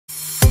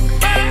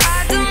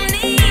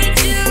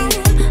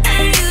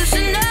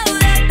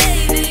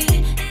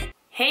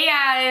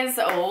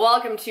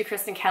Welcome to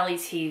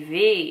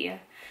KristenKellyTV.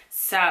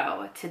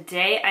 So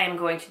today I am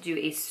going to do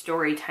a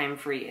story time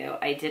for you.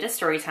 I did a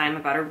story time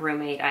about a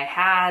roommate I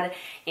had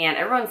and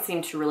everyone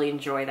seemed to really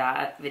enjoy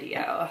that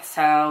video.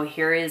 So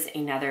here is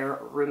another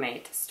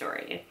roommate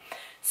story.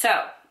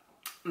 So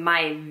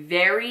my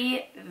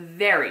very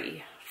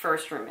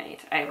first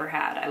roommate I ever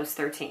had, I was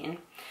 13.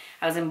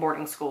 I was in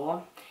boarding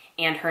school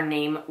and her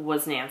name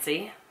was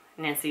Nancy.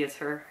 Nancy is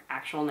her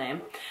actual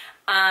name.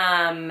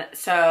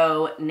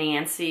 So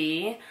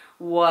Nancy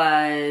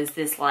was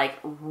this like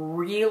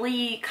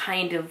really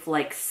kind of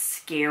like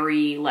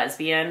scary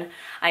lesbian.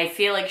 I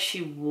feel like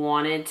she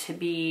wanted to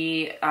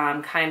be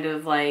kind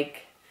of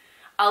like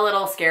a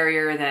little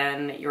scarier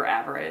than your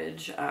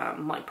average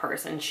like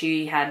person.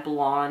 She had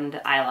blonde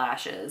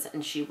eyelashes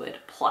and she would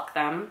pluck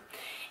them,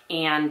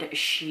 and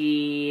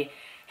she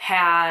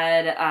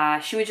had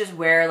she would just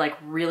wear like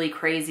really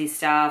crazy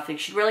stuff. Like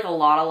she'd wear like a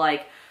lot of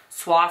like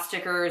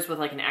swastikas with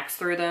like an X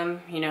through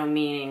them, you know,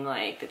 meaning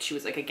like that she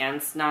was like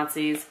against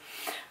Nazis.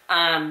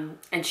 And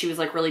she was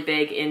like really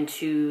big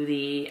into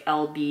the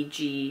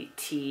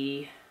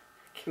LGBT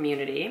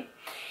community.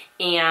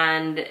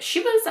 And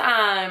she was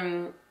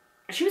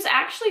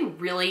actually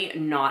really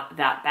not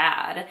that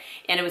bad.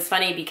 And it was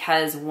funny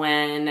because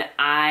when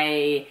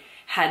I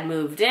had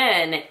moved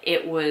in,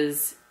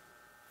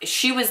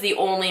 she was the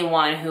only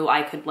one who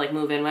I could like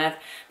move in with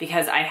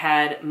because I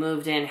had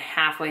moved in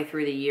halfway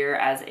through the year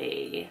as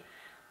a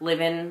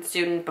live-in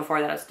student. Before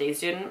that I was a day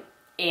student.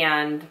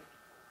 And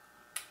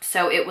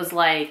so it was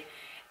like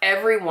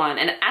everyone,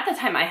 and at the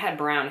time I had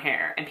brown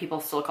hair and people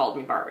still called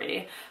me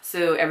Barbie.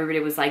 So everybody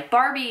was like,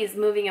 Barbie's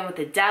moving in with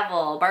the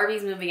devil.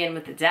 Barbie's moving in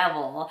with the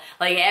devil.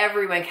 Like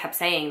everyone kept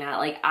saying that.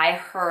 Like I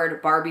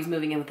heard Barbie's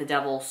moving in with the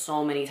devil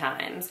so many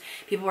times.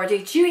 People were like,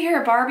 did you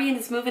hear Barbie and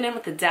it's moving in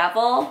with the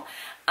devil?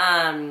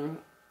 And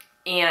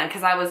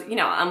cause I was, you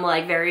know, I'm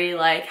like very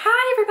like,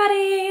 hi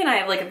everybody. And I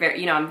have like a very,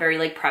 you know, I'm very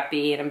like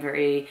preppy and I'm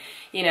very,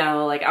 you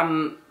know, like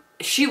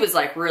she was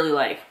like really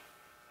like,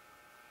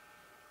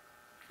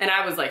 and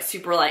I was like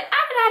super like,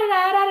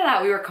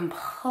 we were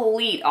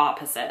complete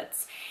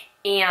opposites.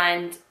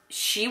 And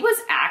she was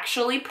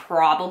actually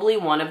probably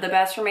one of the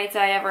best roommates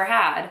I ever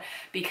had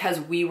because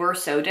we were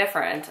so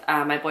different.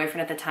 My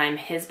boyfriend at the time,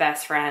 his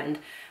best friend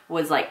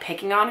was like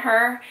picking on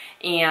her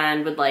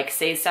and would like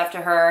say stuff to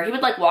her. He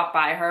would like walk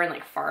by her and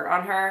like fart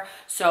on her.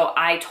 So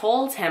I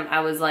told him,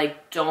 I was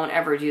like, don't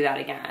ever do that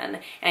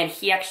again. And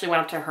he actually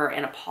went up to her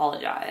and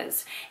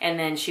apologized. And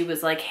then she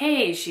was like,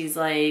 hey, she's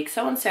like,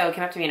 so-and-so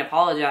came up to me and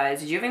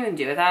apologized. Did you have anything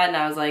to do with that? And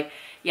I was like,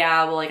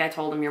 yeah, well, like I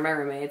told him you're my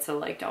roommate, so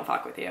like don't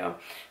fuck with you.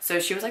 So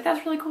she was like,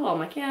 that's really cool. I'm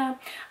like, yeah.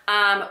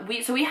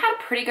 So we had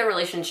a pretty good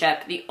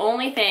relationship. The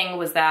only thing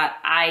was that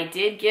I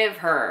did give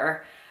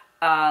her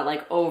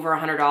like over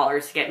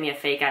 $100 to get me a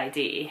fake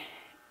ID,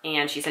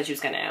 and she said she was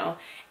gonna,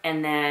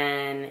 and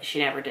then she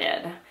never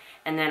did.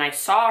 And then I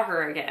saw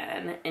her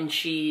again and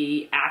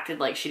she acted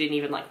like she didn't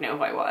even like know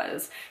who I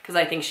was, because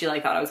I think she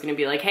like thought I was gonna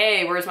be like,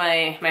 hey, where's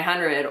my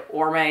 100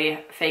 or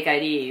my fake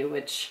ID,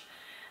 which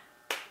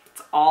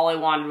all I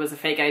wanted was a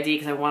fake ID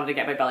because I wanted to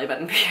get my belly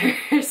button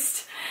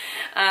pierced.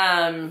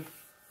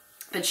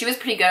 But she was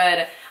pretty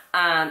good.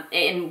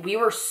 And we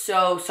were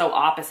so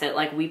opposite.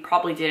 Like we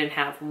probably didn't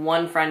have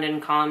one friend in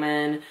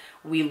common.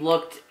 We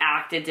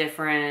acted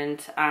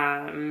different.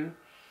 I'm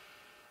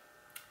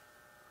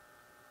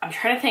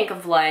trying to think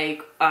of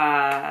like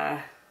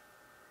other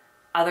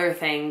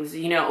things,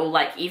 you know,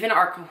 like even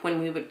when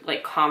we would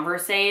like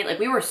conversate, like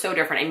we were so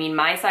different. I mean,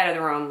 my side of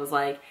the room was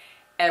like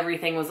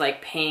everything was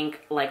like pink,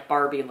 like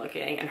Barbie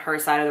looking, and her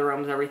side of the room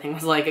was everything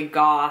was like a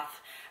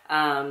goth,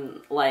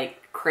 like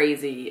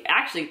crazy,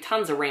 actually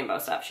tons of rainbow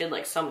stuff. She had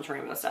like so much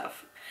rainbow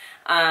stuff.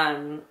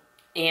 And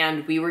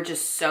we were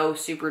just so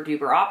super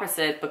duper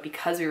opposite, but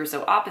because we were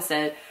so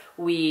opposite,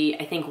 we,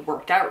 I think,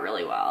 worked out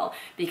really well,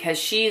 because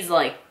she's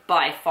like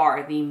by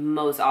far the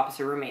most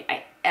opposite roommate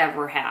I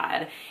ever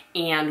had,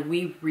 and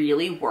we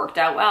really worked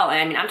out well. And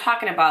I mean, I'm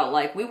talking about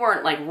like, we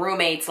weren't like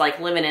roommates like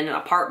living in an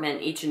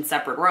apartment each in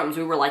separate rooms.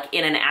 We were like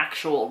in an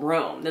actual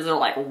room. These are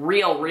like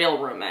real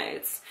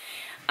roommates.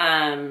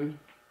 I'm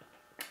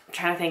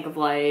trying to think of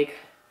like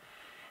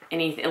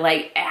anything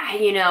like,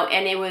 you know,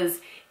 and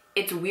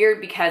it's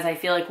weird because I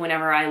feel like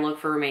whenever I look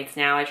for roommates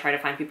now, I try to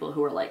find people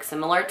who are like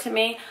similar to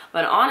me,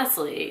 but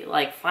honestly,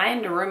 like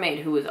find a roommate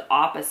who is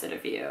opposite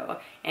of you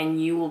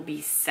and you will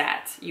be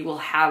set. You will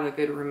have a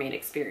good roommate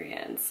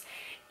experience.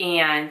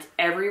 And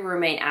every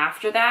roommate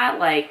after that,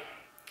 like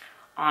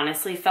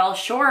honestly fell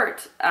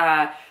short,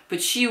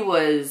 but she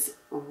was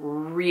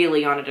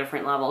really on a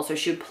different level. So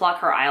she would pluck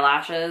her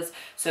eyelashes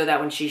so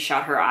that when she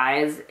shut her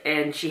eyes,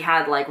 and she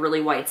had like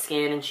really white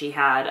skin and she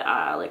had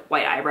like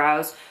white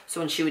eyebrows, so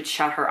when she would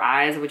shut her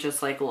eyes, it would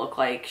just like look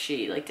like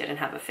she like didn't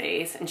have a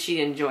face, and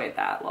she enjoyed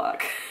that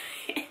look.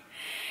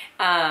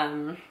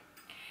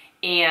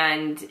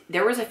 And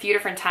there was a few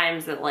different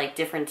times that like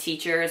different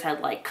teachers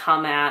had like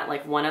come at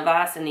like one of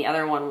us, and the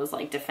other one was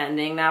like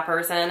defending that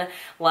person,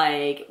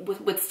 like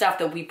with stuff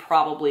that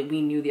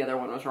we knew the other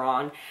one was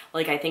wrong.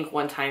 Like I think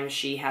one time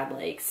she had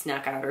like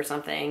snuck out or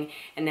something,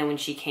 and then when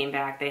she came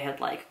back they had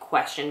like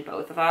questioned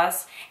both of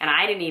us, and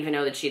I didn't even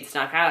know that she'd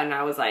snuck out, and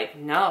I was like,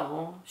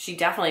 no, she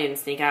definitely didn't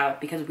sneak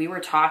out, because we were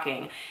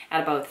talking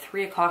at about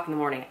 3 o'clock in the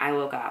morning. I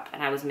woke up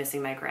and I was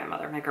missing my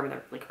grandmother. My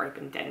grandmother like already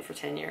been dead for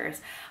 10 years.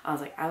 I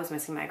was like, I was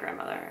missing my grandmother,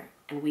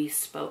 and we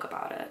spoke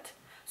about it,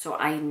 so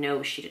I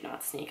know she did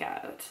not sneak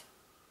out.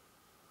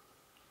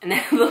 And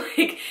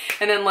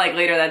then like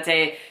later that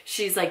day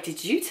she's like,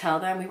 did you tell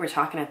them we were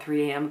talking at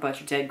 3 a.m.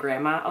 about your dead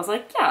grandma? I was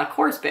like, yeah, of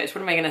course, bitch.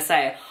 What am I gonna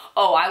say?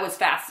 Oh, I was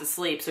fast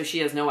asleep, so she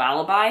has no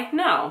alibi?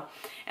 No.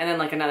 And then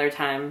like another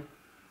time,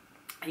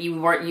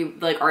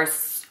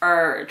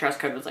 our dress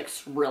code was like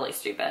really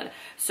stupid.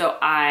 So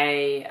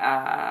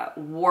I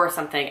wore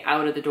something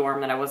out of the dorm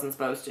that I wasn't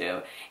supposed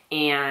to,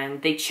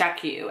 and they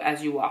check you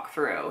as you walk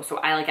through. So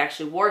I like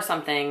actually wore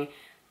something,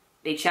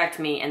 they checked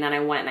me, and then I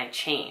went and I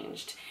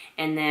changed.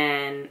 And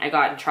then I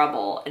got in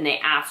trouble, and they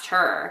asked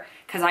her,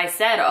 because I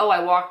said, oh,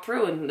 I walked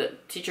through, and the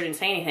teacher didn't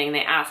say anything. And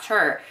they asked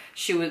her,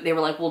 they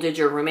were like, well, did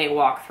your roommate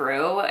walk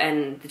through?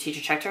 And the teacher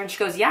checked her, and she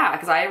goes, yeah,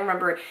 because I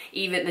remember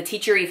even the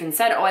teacher even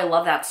said, oh, I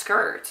love that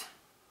skirt.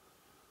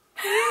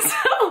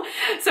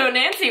 So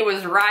Nancy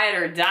was ride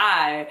or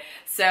die.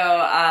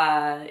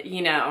 So,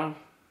 you know,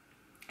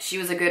 she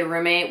was a good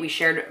roommate. We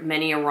shared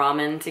many a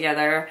ramen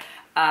together.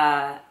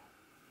 I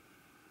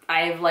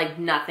have like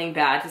nothing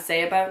bad to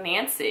say about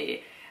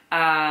Nancy.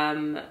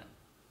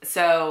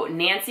 So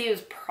Nancy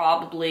was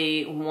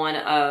probably one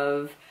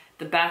of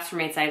the best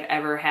roommates I've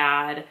ever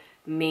had,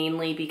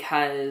 mainly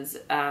because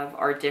of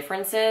our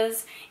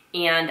differences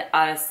and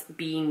us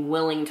being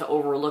willing to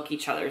overlook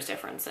each other's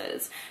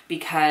differences,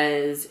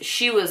 because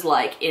she was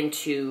like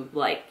into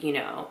like, you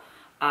know,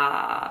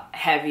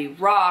 heavy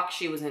rock.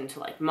 She was into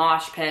like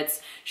mosh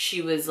pits.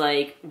 She was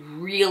like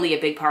really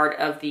a big part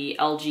of the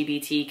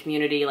LGBT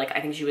community. Like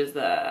I think she was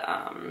the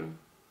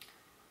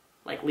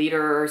like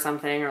leader or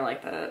something, or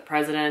like the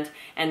president.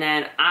 And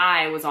then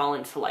I was all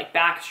into like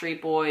Backstreet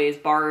Boys,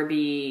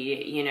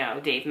 Barbie, you know,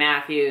 Dave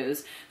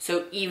Matthews.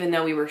 So even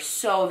though we were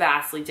so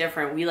vastly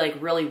different, we like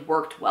really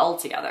worked well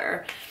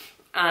together.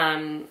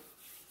 Yeah,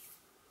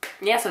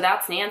 so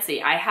that's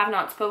Nancy. I have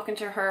not spoken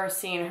to her,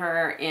 seen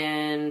her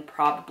in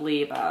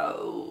probably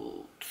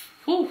about,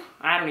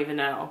 I don't even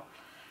know,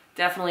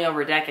 definitely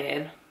over a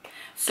decade.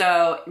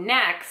 So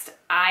next,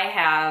 I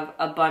have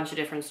a bunch of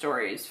different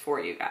stories for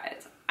you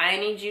guys. I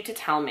need you to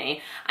tell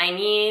me. I'm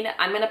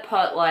gonna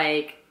put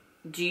like,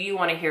 do you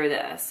want to hear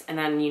this? And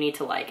then you need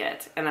to like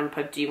it. And then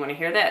put, do you want to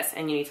hear this?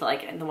 And you need to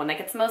like it. And the one that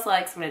gets the most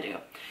likes, I'm gonna do.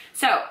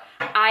 So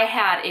I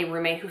had a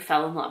roommate who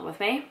fell in love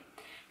with me,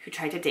 who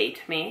tried to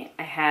date me.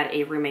 I had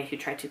a roommate who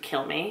tried to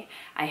kill me.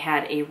 I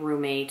had a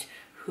roommate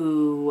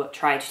who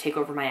tried to take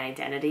over my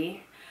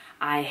identity.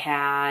 I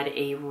had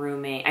a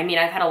roommate, I mean,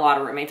 I've had a lot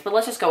of roommates, but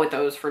let's just go with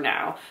those for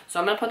now. So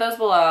I'm gonna put those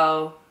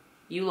below.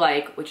 You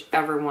like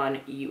whichever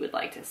one you would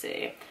like to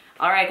see.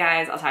 All right,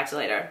 guys, I'll talk to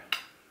you later.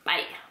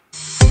 Bye.